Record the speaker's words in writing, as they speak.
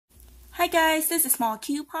Hi guys, this is Small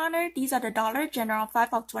Couponer. These are the Dollar General 5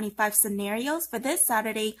 of 25 scenarios for this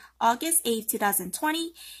Saturday, August 8th,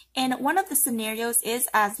 2020. And one of the scenarios is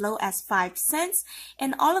as low as 5 cents.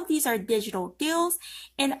 And all of these are digital deals.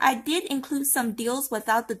 And I did include some deals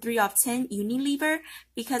without the 3 of 10 Unilever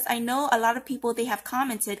because I know a lot of people, they have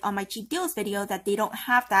commented on my cheap deals video that they don't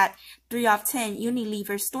have that 3 of 10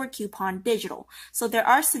 Unilever store coupon digital. So there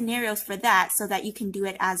are scenarios for that so that you can do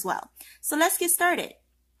it as well. So let's get started.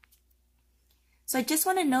 So I just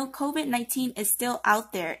want to know COVID-19 is still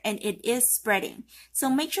out there and it is spreading. So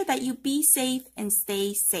make sure that you be safe and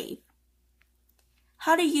stay safe.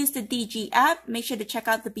 How to use the DG app, make sure to check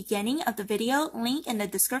out the beginning of the video, link in the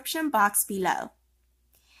description box below.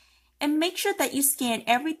 And make sure that you scan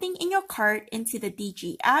everything in your cart into the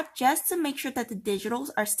DG app just to make sure that the digitals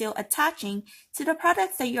are still attaching to the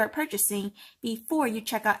products that you are purchasing before you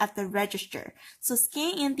check out at the register. So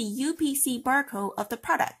scan in the UPC barcode of the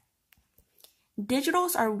product.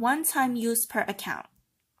 Digitals are one-time use per account.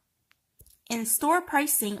 And store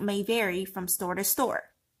pricing may vary from store to store.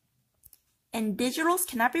 And digitals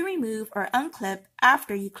cannot be removed or unclipped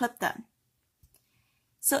after you clip them.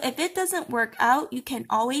 So if it doesn't work out, you can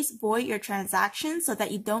always void your transaction so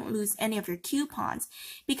that you don't lose any of your coupons.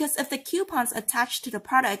 Because if the coupons attach to the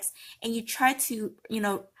products and you try to,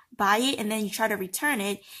 buy it and then you try to return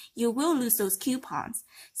it, you will lose those coupons.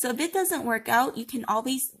 So if it doesn't work out, you can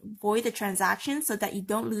always void the transaction so that you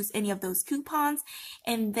don't lose any of those coupons,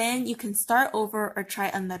 and then you can start over or try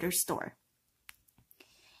another store.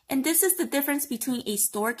 And this is the difference between a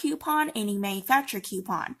store coupon and a manufacturer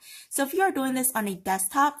coupon. So if you are doing this on a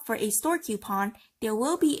desktop, for a store coupon, there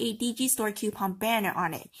will be a DG store coupon banner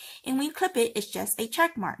on it. And when you clip it, it's just a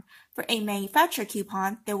check mark. For a manufacturer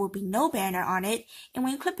coupon, there will be no banner on it. And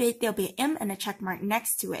when you clip it, there'll be an M and a check mark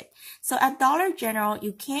next to it. So at Dollar General,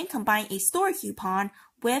 you can combine a store coupon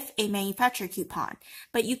with a manufacturer coupon,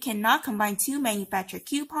 but you cannot combine two manufacturer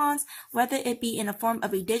coupons, whether it be in the form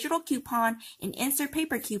of a digital coupon, an insert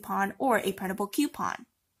paper coupon, or a printable coupon.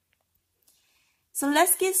 So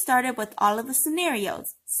let's get started with all of the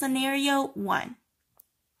scenarios. Scenario 1.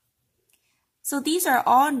 So these are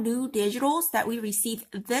all new digitals that we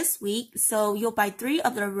received this week. So you'll buy 3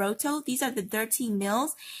 of the Roto. These are the 13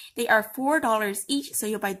 mils. They are $4 each. So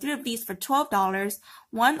you'll buy 3 of these for $12.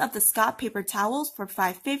 1 of the Scott paper towels for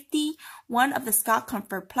 $5.50. 1 of the Scott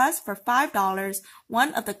Comfort Plus for $5.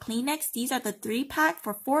 1 of the Kleenex. These are the 3-pack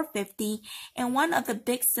for $4.50. And 1 of the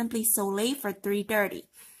Big Simply Soleil for $3.30.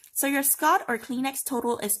 So your Scott or Kleenex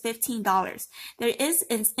total is $15. There is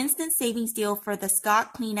an instant savings deal for the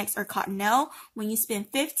Scott, Kleenex, or Cottonelle. When you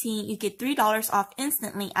spend $15, you get $3 off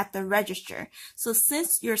instantly at the register. So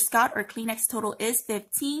since your Scott or Kleenex total is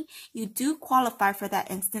 $15, you do qualify for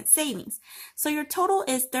that instant savings. So your total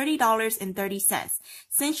is $30.30.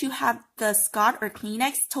 Since you have the Scott or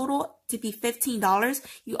Kleenex total to be $15,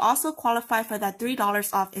 you also qualify for that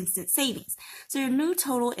 $3 off instant savings. So your new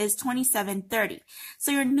total is $27.30.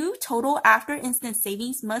 So your new total after instant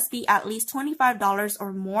savings must be at least $25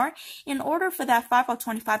 or more in order for that 5 of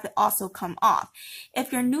 25 to also come off.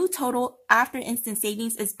 If your new total after instant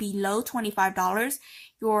savings is below $25,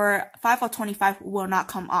 your 5 of 25 will not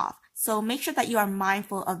come off. So make sure that you are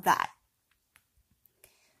mindful of that.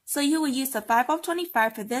 So you will use the 5 of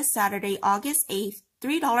 25 for this Saturday, August 8th,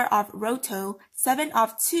 $3 off Roto, 7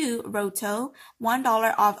 off 2 Roto,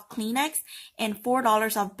 $1 off Kleenex, and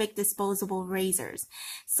 $4 off big disposable razors.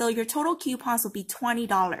 So your total coupons will be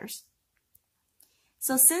 $20.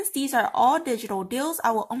 So since these are all digital deals,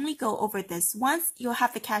 I will only go over this once. You'll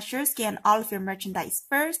have the cashier scan all of your merchandise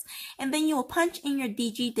first, and then you will punch in your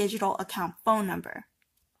DG Digital account phone number.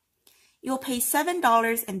 You'll pay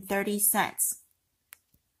 $7.30.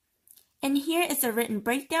 And here is a written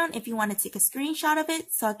breakdown if you want to take a screenshot of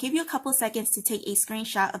it. So I'll give you a couple seconds to take a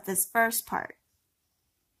screenshot of this first part.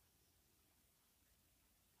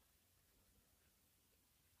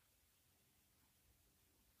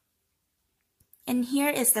 And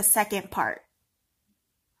here is the second part.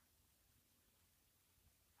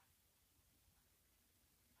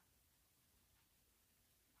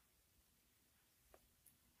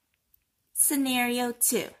 Scenario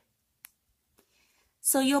 2.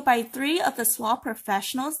 So you'll buy 3 of the Suave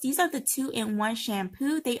Professionals. These are the 2-in-1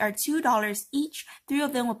 shampoo. They are $2 each. 3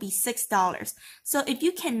 of them will be $6. So if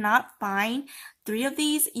you cannot find 3 of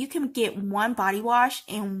these, you can get 1 body wash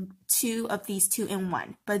and 2 of these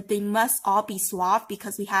 2-in-1. But they must all be Suave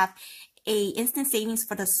because we have a instant savings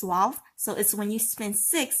for the Suave. So it's when you spend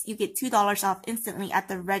 $6, you get $2 off instantly at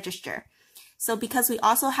the register. So because we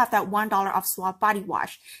also have that $1 off Suave body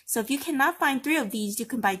wash. So if you cannot find 3 of these, you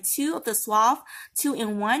can buy 2 of the Suave,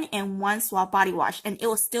 2-in-1, and 1 Suave body wash, and it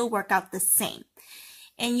will still work out the same.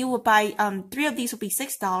 And you will buy 3 of these will be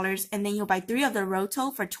 $6, and then you'll buy 3 of the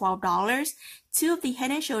Roto for $12, 2 of the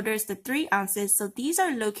Head and Shoulders, the 3 ounces. So these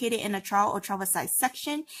are located in a trial or travel size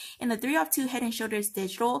section. And the 3 of 2 Head and Shoulders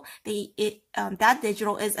digital, that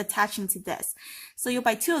digital is attaching to this. So you'll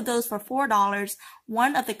buy 2 of those for $4,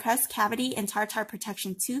 1 of the Crest Cavity and Tartar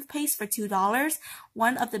Protection toothpaste for $2,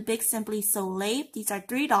 1 of the Big Simply Soleil, these are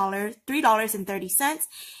 $3.30,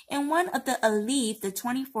 and 1 of the Aleve, the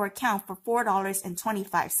 24 count for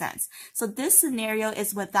 $4.25. So this scenario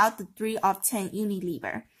is without the 3 of 10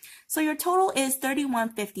 Unilever. So your total is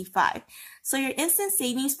 $31.55. So your instant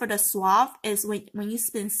savings for the Suave is when you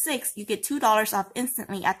spend $6, you get $2 off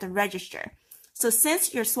instantly at the register. So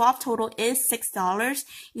since your Suave total is $6,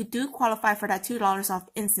 you do qualify for that $2 off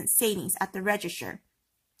instant savings at the register.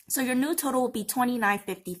 So your new total will be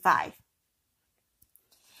 $29.55.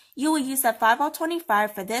 You will use that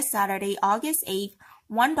 5/25 for this Saturday, August 8th,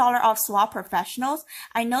 $1 off Suave Professionals.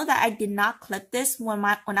 I know that I did not clip this when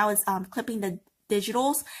I was clipping the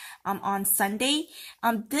digitals on Sunday.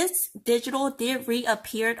 This digital did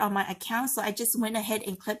reappear on my account, so I just went ahead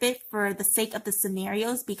and clipped it for the sake of the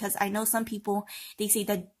scenarios, because I know some people, they say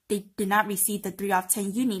that they did not receive the 3 of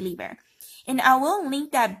 10 Unilever. And I will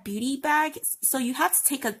link that beauty bag, so you have to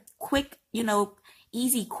take a quick,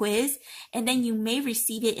 easy quiz, and then you may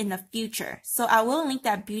receive it in the future. So I will link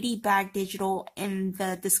that beauty bag digital in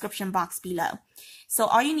the description box below. So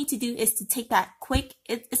all you need to do is to take that quick,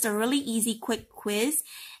 it's a really easy quick quiz,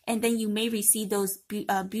 and then you may receive those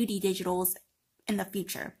beauty digitals in the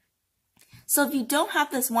future. So if you don't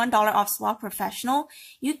have this $1 off Suave Professional,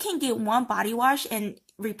 you can get 1 body wash and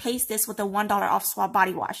replace this with a $1 off Suave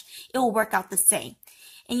body wash. It will work out the same.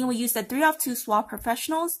 And you will use the 3 off 2 Suave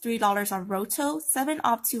Professionals, $3 off Roto, 7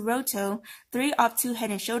 off 2 Roto, 3 off 2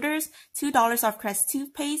 Head and Shoulders, $2 off Crest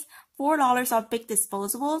toothpaste, $4 off Big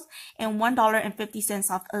Disposables, and $1.50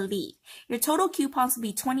 off Elite. Your total coupons will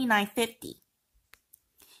be $29.50.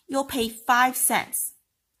 You'll pay 5 cents.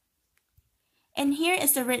 And here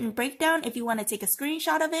is the written breakdown. If you want to take a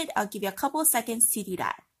screenshot of it, I'll give you a couple of seconds to do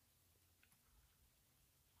that.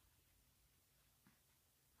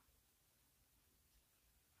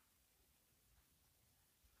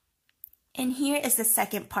 And here is the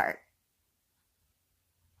second part.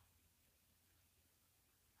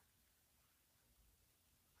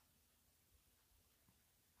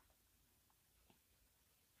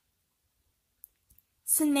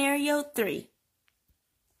 Scenario 3.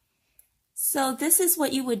 So this is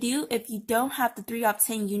what you would do if you don't have the 3 of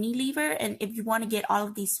 10 Unilever and if you want to get all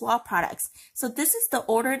of these Suave products. So this is the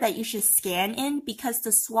order that you should scan in, because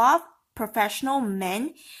the Suave Professional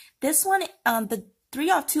Men, this one, the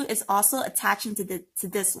 3 of 2 is also attaching to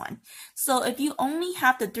this one. So if you only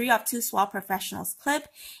have the 3 of 2 Suave Professionals clip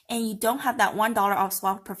and you don't have that $1 off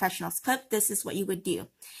Suave Professionals clip, this is what you would do.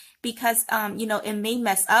 Because, it may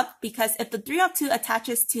mess up, because if the 3 of 2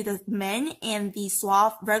 attaches to the men and the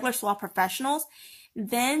regular Suave Professionals,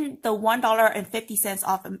 then the $1.50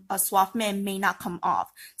 off a Suave Men may not come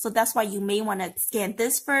off. So that's why you may want to scan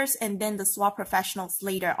this first and then the Suave Professionals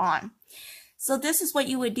later on. So this is what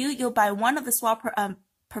you would do. You'll buy 1 of the Suave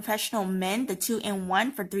Professional Men, the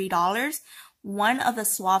 2-in-1 for $3, 1 of the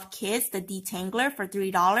Suave Kids, the Detangler for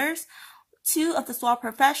 $3, 2 of the Suave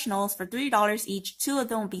Professionals for $3 each. 2 of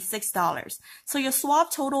them will be $6. So your Suave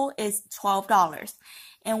total is $12.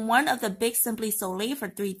 And 1 of the Big Simply Soleil for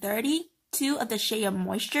 $3.30. 2 of the Shea of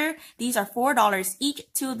Moisture. These are $4 each.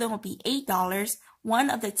 2 of them will be $8.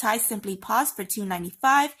 1 of the Thai Simply Paws for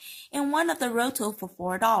 $2.95, and 1 of the Roto for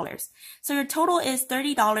 $4. So your total is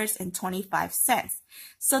 $30.25.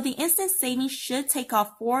 So the instant savings should take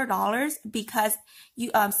off $4 because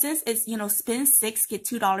you since it's spend $6 get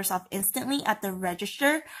 $2 off instantly at the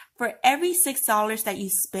register. For every $6 that you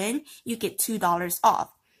spend, you get $2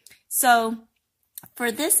 off. So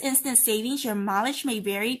for this instant savings, your mileage may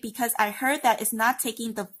vary because I heard that it's not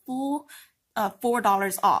taking the full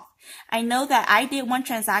 $4 off. I know that I did one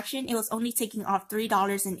transaction. It was only taking off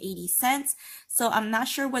 $3.80. So I'm not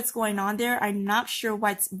sure what's going on there. I'm not sure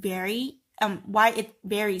why it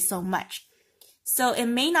varies so much. So it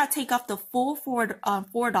may not take off the full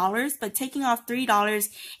 $4, but taking off $3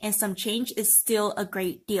 and some change is still a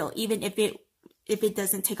great deal, even if it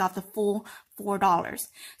doesn't take off the full $4.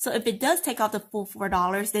 So if it does take off the full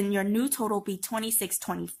 $4, then your new total will be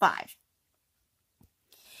 $26.25.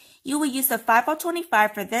 You will use the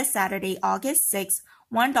 5/25 for this Saturday, August 6th,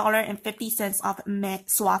 $1.50 off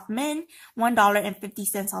Suave Men,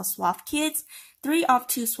 $1.50 off Suave Kids, 3 off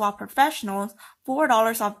 2 Suave Professionals,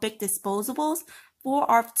 $4 off Big Disposables,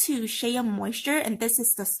 4 off 2 Shea Moisture, and this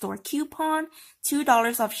is the store coupon,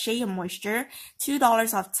 $2 off Shea Moisture,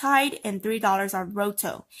 $2 off Tide, and $3 off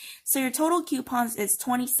Roto. So your total coupons is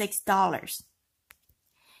 $26.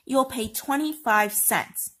 You'll pay 25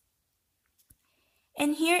 cents.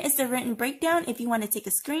 And here is the written breakdown. If you want to take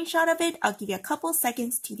a screenshot of it, I'll give you a couple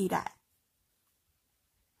seconds to do that.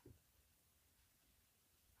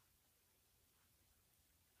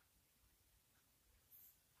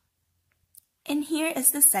 And here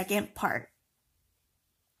is the second part.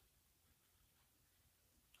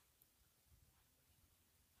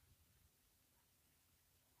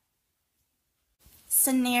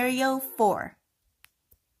 Scenario 4.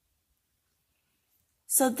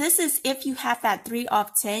 So this is if you have that 3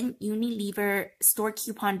 off 10 Unilever store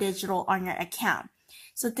coupon digital on your account.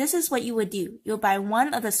 So this is what you would do. You'll buy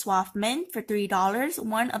one of the Suave Men for $3,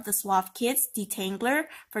 one of the Suave Kids Detangler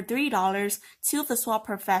for $3, two of the Suave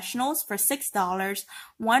Professionals for $6,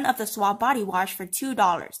 one of the Suave Body Wash for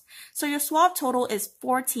 $2. So your Suave total is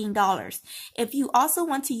 $14. If you also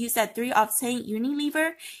want to use that 3 off 10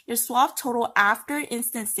 Unilever, your Suave total after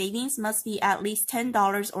instant savings must be at least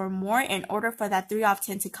 $10 or more in order for that 3 off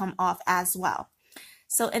 10 to come off as well.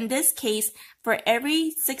 So in this case, for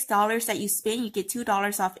every $6 that you spend, you get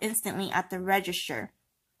 $2 off instantly at the register.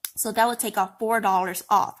 So that will take off $4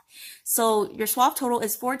 off. So your Suave total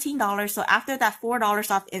is $14. So after that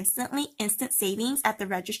 $4 off instant savings at the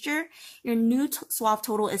register, your new Suave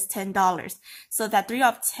total is $10. So that 3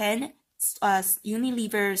 off 10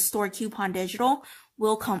 Unilever store coupon digital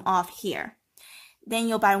will come off here. Then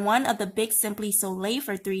you'll buy one of the Big Simply Soleil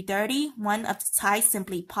for $3.30, one of the Tide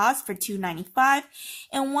Simply Paws for $2.95,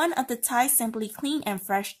 and one of the Tide Simply Clean and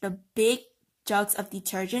Fresh, the big jugs of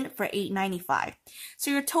detergent for $8.95.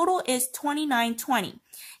 So your total is $29.20,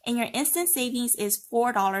 and your instant savings is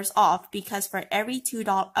 $4 off because for every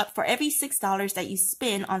 $6 that you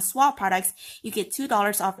spend on Suave products, you get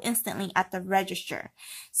 $2 off instantly at the register.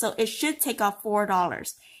 So it should take off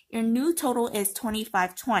 $4. Your new total is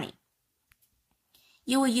 $25.20.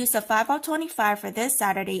 You will use the 5 off 25 for this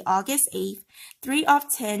Saturday, August 8th, 3 off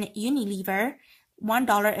 10 Unilever,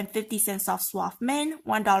 $1.50 off Suave Men,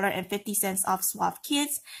 $1.50 off Suave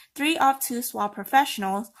Kids, 3 off 2 Suave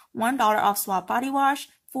Professionals, $1 off Suave Body Wash,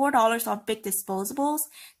 $4 off Big Disposables,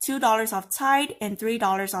 $2 off Tide, and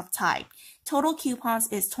 $3 off Tide. Total coupons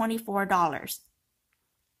is $24.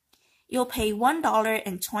 You'll pay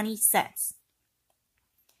 $1.20.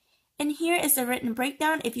 And here is the written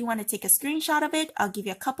breakdown. If you want to take a screenshot of it, I'll give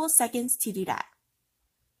you a couple seconds to do that.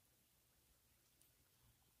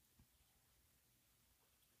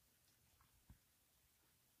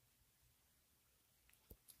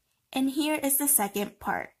 And here is the second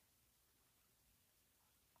part.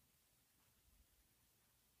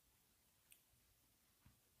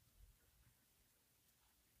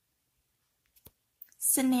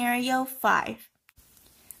 Scenario 5.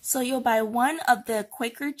 So you'll buy one of the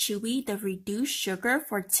Quaker Chewy, the reduced sugar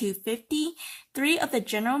for $2.50, 3 of the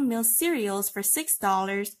General Mills cereals for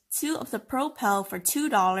 $6, 2 of the Propel for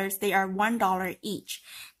 $2, they are $1 each.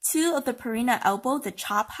 2 of the Purina Elbow, the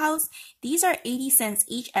Chop House, these are 80 cents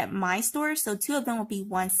each at my store, so 2 of them will be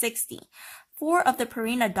 $1.60. 4 of the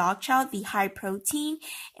Purina Dog Chow, the high protein,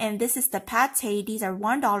 and this is the pate. These are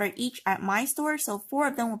 $1 each at my store, so 4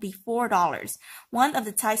 of them will be $4. 1 of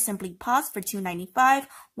the Thai Simply Paws for $2.95,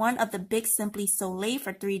 1 of the Big Simply Soleil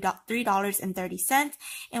for $3.30,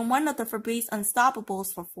 and 1 of the Febreze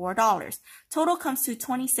Unstoppables for $4. Total comes to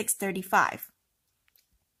 $26.35.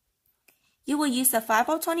 You will use the 5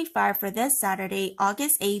 off 25 for this Saturday,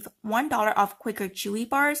 August 8th, $1 off Quaker Chewy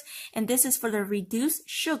bars, and this is for the reduced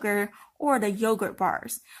sugar or the yogurt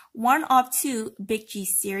bars. 1 off 2 Big G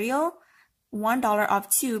cereal, $1 off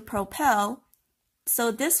 2 Propel.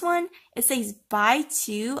 So this one, it says buy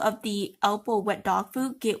 2 of the Elbow wet dog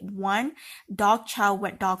food, get 1 Dog Chow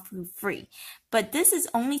wet dog food free. But this is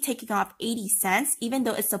only taking off 80 cents, even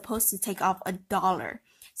though it's supposed to take off $1.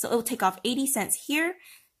 So it will take off 80 cents here.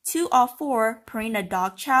 2 off 4 Purina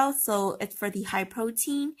Dog Chow, so it's for the high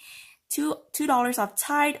protein. $2 off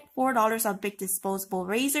Tide, $4 off Big Disposable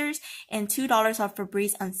Razors, and $2 off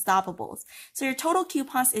Febreze Unstoppables. So your total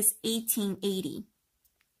coupons is $18.80.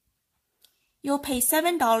 You'll pay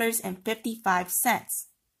 $7.55.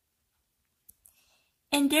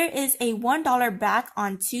 And there is a $1 back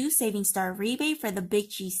on 2 Saving Star rebate for the Big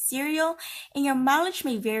G cereal. And your mileage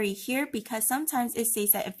may vary here because sometimes it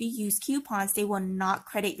says that if you use coupons, they will not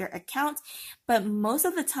credit your account. But most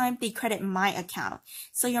of the time, they credit my account.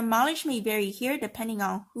 So your mileage may vary here depending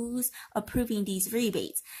on who's approving these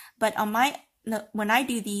rebates. But on my when I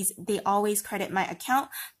do these, they always credit my account.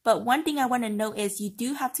 But one thing I want to note is you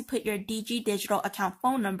do have to put your DG Digital account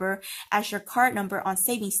phone number as your card number on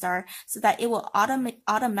SavingStar so that it will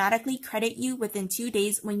automatically credit you within 2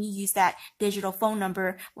 days when you use that digital phone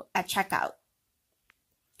number at checkout.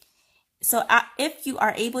 So if you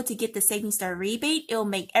are able to get the SavingStar rebate, it will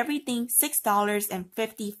make everything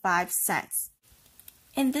 $6.55.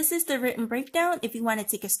 And this is the written breakdown. If you want to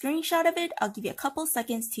take a screenshot of it, I'll give you a couple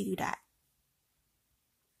seconds to do that.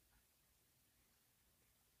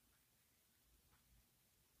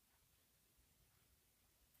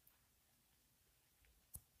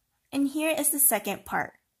 And here is the second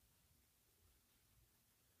part.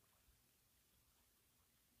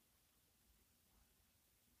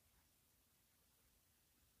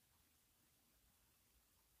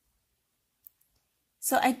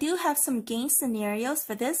 So I do have some game scenarios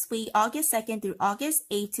for this week, August 2nd through August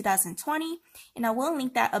 8th, 2020. And I will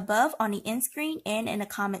link that above on the end screen and in the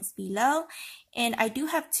comments below. And I do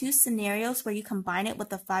have 2 scenarios where you combine it with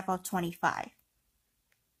the 5 of 25.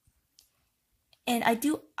 And I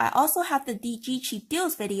also have the DG Cheap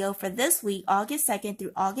Deals video for this week, August 2nd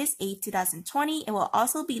through August 8th, 2020. It will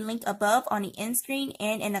also be linked above on the end screen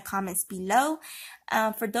and in the comments below.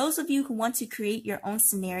 For those of you who want to create your own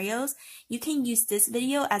scenarios, you can use this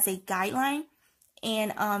video as a guideline.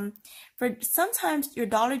 And for sometimes your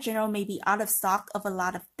Dollar General may be out of stock of a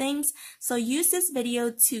lot of things. So use this video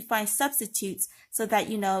to find substitutes so that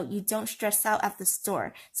you don't stress out at the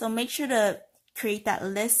store. So make sure to create that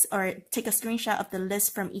list or take a screenshot of the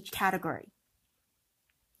list from each category.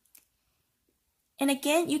 And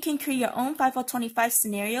again, you can create your own 5 of 25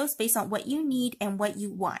 scenarios based on what you need and what you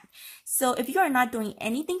want. So if you are not doing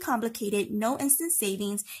anything complicated, no instant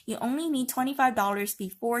savings, you only need $25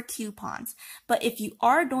 before coupons. But if you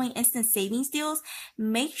are doing instant savings deals,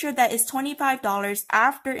 make sure that it's $25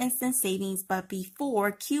 after instant savings but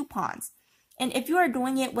before coupons. And if you are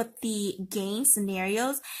doing it with the gain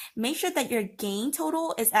scenarios, make sure that your gain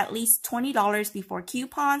total is at least $20 before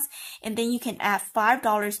coupons, and then you can add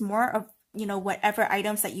 $5 more of whatever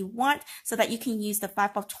items that you want so that you can use the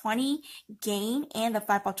 5 of 20 gain and the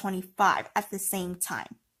 5 of 25 at the same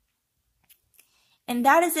time. And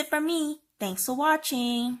that is it for me. Thanks for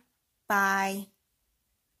watching. Bye.